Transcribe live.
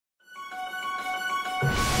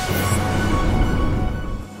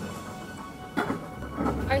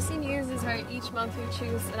RC News is where each month we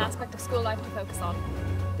choose an aspect of school life to focus on.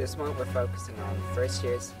 This month we're focusing on first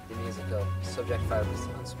years, the musical, subject focus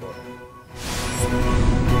on sport.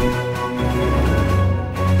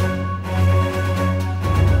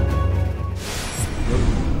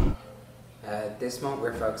 This month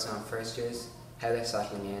we're focusing on first years, how they're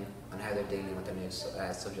settling in, and how they're dealing with their new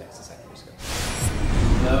subjects in secondary school.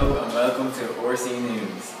 Hello and welcome to RC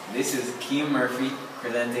News. This is Keane Murphy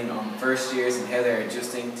presenting on first years and how they're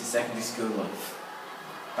adjusting to secondary school life.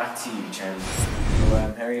 Back to you, Charlie.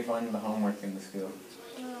 So, how are you finding the homework in the school?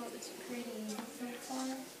 Well, it's pretty easy so far.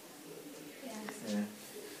 Yeah.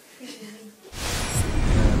 Pretty easy.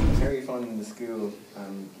 How are you finding the school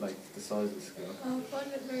and like the size of the school? I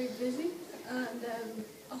find it very busy, and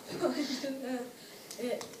I find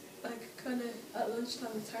it like kind of at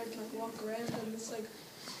lunchtime it's hard to like walk around, and it's like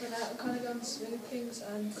when I'm kind of going to swing things,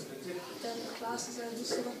 and then classes are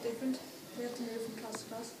just a lot different. We have to move from class to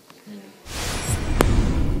class.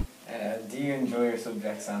 Do you enjoy your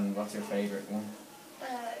subjects and what's your favourite one?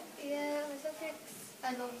 Yeah, my subjects,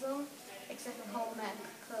 I love them, except for home ec,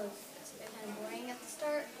 because it's a bit kind of boring at the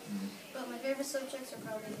start. But my favourite subjects are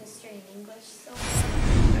probably history and English. So.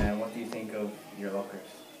 What do you think of your lockers?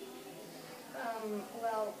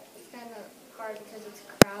 Well, it's kind of hard because it's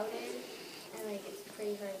crowded, and like it's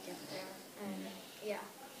pretty hard to get there, and yeah,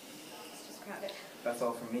 it's just crowded. That's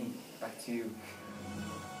all from me. Back to you.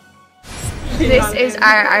 This is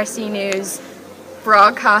our RC News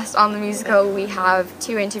broadcast on the musical. We have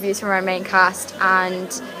 2 interviews from our main cast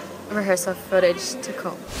and rehearsal footage to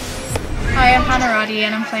come. Hi, I'm Hannah Roddy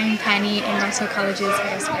and I'm playing Penny in Maxwell College's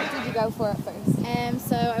hairspray. What did you go for at first?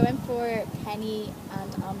 So I went for Penny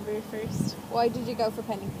and Amber first. Why did you go for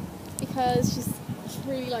Penny? Because she's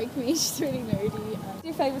really like me, she's really nerdy. What's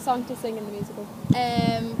your favourite song to sing in the musical?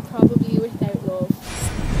 Probably Without Love.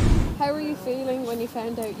 How were you feeling when you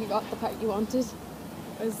found out you got the part you wanted?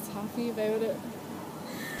 I was happy about it.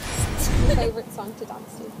 Your favourite song to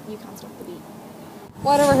dance to? You Can't Stop the Beat.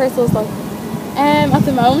 What are rehearsals like? At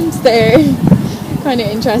the moment they're kind of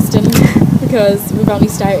interesting because we've only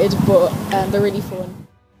started, but they're really fun.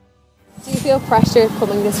 Do you feel pressure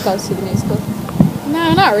coming this close to the musical?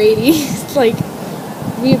 No, not really. It's like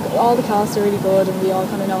all the cast are really good and we all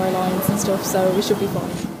kind of know our lines and stuff, so we should be fun.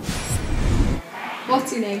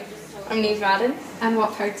 What's your name? I'm Neve Madden. And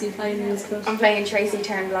what part do you play in the musical? I'm playing Tracy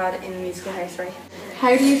Turnblad in the musical Hairspray.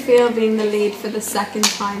 How do you feel being the lead for the second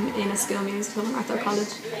time in a school musical at our college?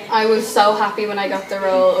 I was so happy when I got the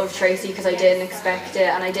role of Tracy because I didn't expect it,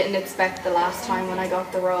 and I didn't expect the last time when I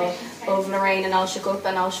got the role of Lorraine and I'll Shook Up,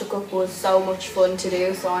 and I'll Shook Up was so much fun to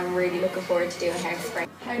do, so I'm really looking forward to doing Hairspray.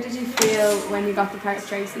 How did you feel when you got the part of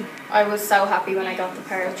Tracy? I was so happy when I got the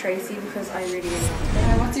part of Tracy because I really wanted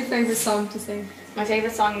it. What's your favourite song to sing? My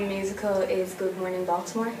favourite song in the musical is Good Morning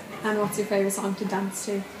Baltimore. And what's your favourite song to dance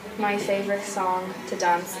to? My favourite song to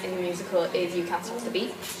dance in the musical is You Can't Stop the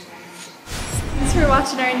Beat. Thanks for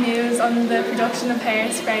watching our news on the production of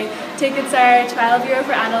Hairspray. Tickets are €12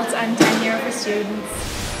 for adults and €10 for students.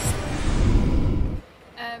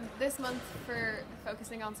 This month, for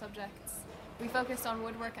focusing on subjects, we focused on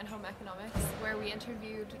woodwork and home economics, where we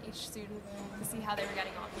interviewed each student to see how they were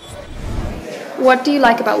getting on. What do you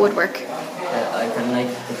like about woodwork? I kind of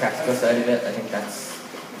like the practical side of it. I think that's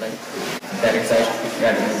like the better side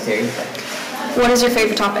rather than the theory. What is your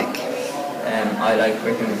favourite topic? I like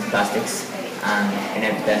working with plastics and in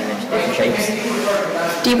every element, different shapes.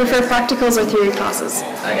 Do you prefer practicals or theory classes?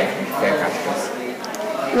 I definitely prefer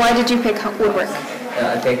practicals. Why did you pick woodwork?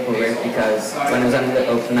 I picked woodwork because when I was on the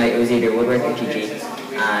open night it was either woodwork or TG,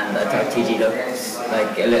 and I thought TG looked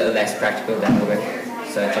like a little less practical than woodwork,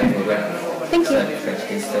 so I chose woodwork. Thank you. So I prefer to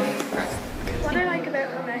do stuff practical. What I like about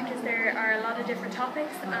home ec is there are a lot of different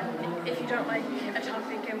topics, and if you don't like a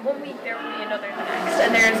topic in one week there will be another the next.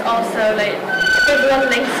 And there's also there's a lot of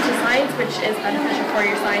links to science, which is beneficial for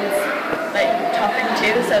your science topic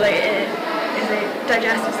too. So it is a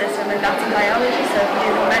digestive system, and that's in biology. So if you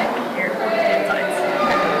do home ec, you're in science.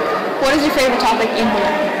 What is your favourite topic in home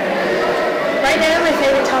ec? Right now my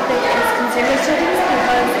favourite topic is consumer studies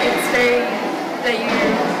because it's very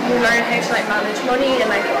you learn how to manage money and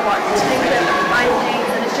what to think about and buy things,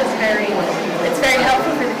 and it's very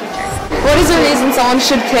helpful for the future. What is the reason someone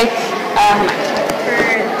should pick home ec? For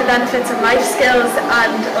the benefits of life skills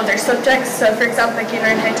and other subjects. So for example, you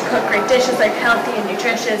learn how to cook great dishes, healthy and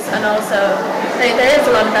nutritious, and also there is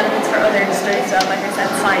a lot of benefits for other studies as well, like I said,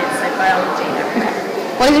 science, biology and everything.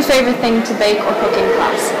 Okay. What is your favourite thing to bake or cook in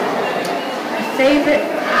class? My favourite?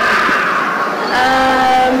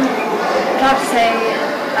 I have to say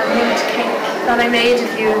a mint cake that I made a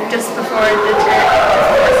few just before summer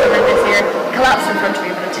this year. It collapsed in front of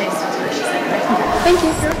me, but it tasted delicious anyway. Thank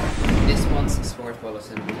you. This month's Sport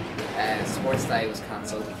Bulletin, Sports Day was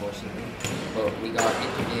cancelled unfortunately, but we got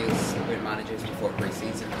interviews with managers before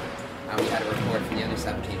pre-season and we had a report from the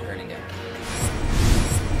under-17 hurling game.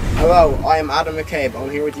 Hello, I am Adam McCabe. I'm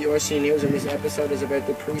here with the RC News and this episode is about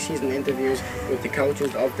the pre-season interviews with the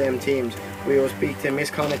coaches of them teams. We will speak to Miss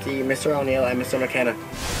Connaughty, Mr O'Neill and Mr McKenna.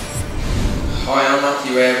 Hi, I'm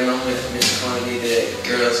Matthew Webb and I'm with Miss Connaughty, the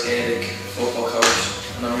girls Gaelic football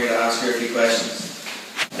coach, and I'm here to ask her a few questions.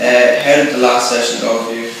 How did the last session go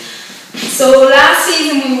for you? So last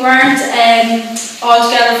season we weren't all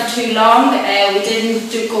together for too long. We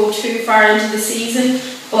didn't go too far into the season.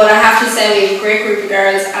 But I have to say we have a great group of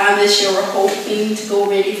girls and this year we're hoping to go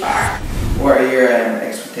really far. What are your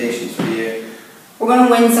expectations for the year? We're going to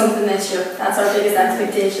win something this year. That's our biggest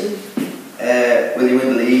expectation. Will you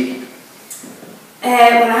win the league?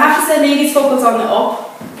 Well, I have to say league football's on the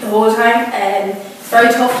up the whole time. It's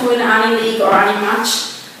very tough to win any league or any match.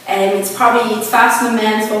 It's faster than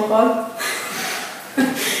men's football.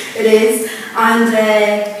 It is. And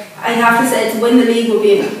I have to say to win the league will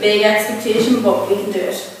be a big expectation, but we can do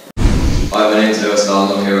it. Hi, my name is Lewis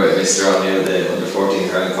Nolan. I'm here with Mr O'Neill, the under-14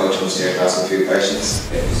 hurling coach. I'm just here to ask a few questions.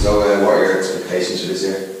 So, what are your expectations for this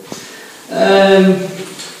year?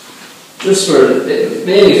 Just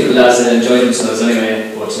mainly for the lads that enjoy themselves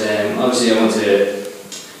anyway, but obviously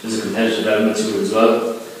there's a competitive element to it as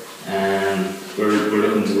well. We're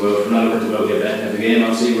looking to go out, we're not looking to go out and get every game,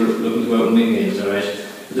 obviously we're looking to go out and win games, alright.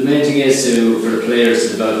 But the main thing is for the players to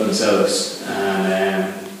develop themselves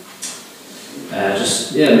and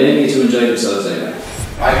mainly to enjoy themselves anyway.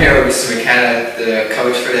 I'm here with Mr McKenna, the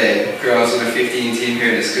coach for the girls under 15 team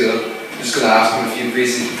here in the school. I'm just going to ask him a few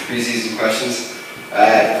pre-season questions.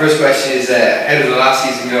 First question is, how did the last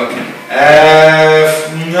season go?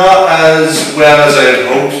 Not as well as I had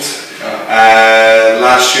hoped.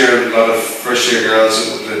 Last year, a lot of first year girls,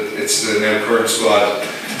 it's the now current squad.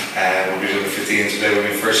 We'll be doing the 15s today when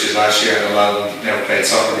we first years last year, and a lot of them never played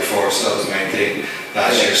soccer before, so that was the main thing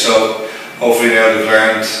last year. So hopefully now they've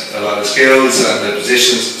learned a lot of skills and the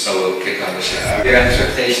positions, so we'll kick on this year. Your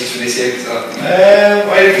expectations for this year?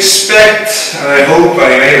 I expect, and I hope,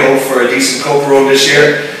 for a decent cup run this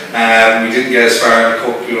year. We didn't get as far in the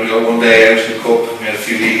cup, we only got one day out in the cup, we had a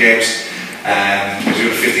few league games. We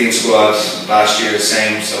did a 15 squad last year, the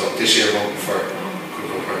same, so this year we're hoping for a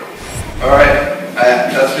good cup. Alright.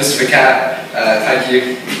 That's Mr McCann. Thank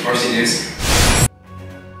you. RC News.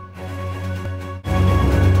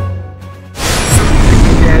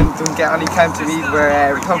 Don't get any camp to read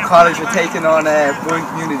where Top College are taking on Bulletin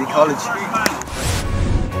Community College.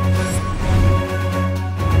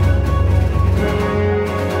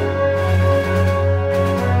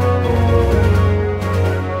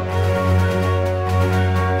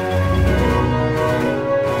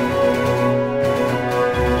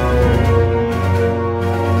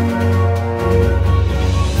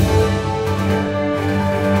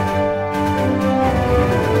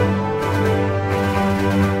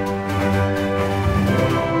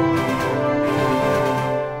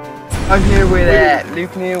 I'm here with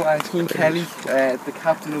Luke Neal and Keane Kelly, the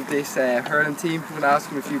captain of this hurling team. I'm going to ask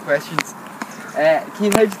him a few questions.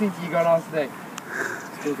 Keane, how do you think you got on today?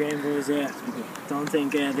 It's a good game, boys, yeah. Don't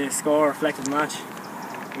think the score reflected the match.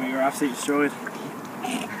 We were absolutely destroyed.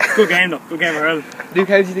 Good game though, good game of hurling. Luke,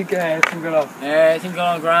 how do you think the team got on? I think it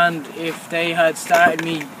got on grand. If they had started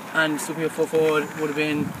me and stuck me a foot forward, it would have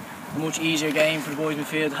been a much easier game for the boys in the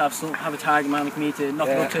field to have a target man like me to knock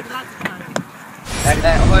it up to. Hi,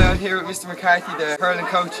 I'm here with Mr McCarthy, the hurling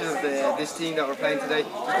coach of this team that we're playing today.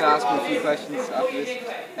 Just going to ask him a few questions after this.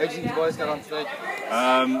 How do you think the boys got on today?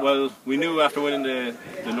 Well, we knew after winning the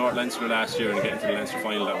North Leinster last year and getting to the Leinster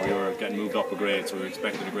final that we were getting moved up a grade, so we were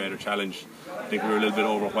expecting a greater challenge. I think we were a little bit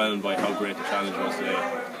overwhelmed by how great the challenge was today.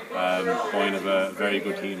 Point of a very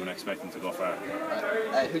good team and expecting to go far.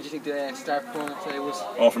 Who do you think the star performer today was?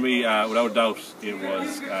 Oh, for me, without doubt, it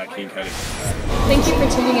was Keane Kelly. Thank you for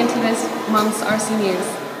tuning into this month's RC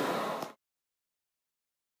News.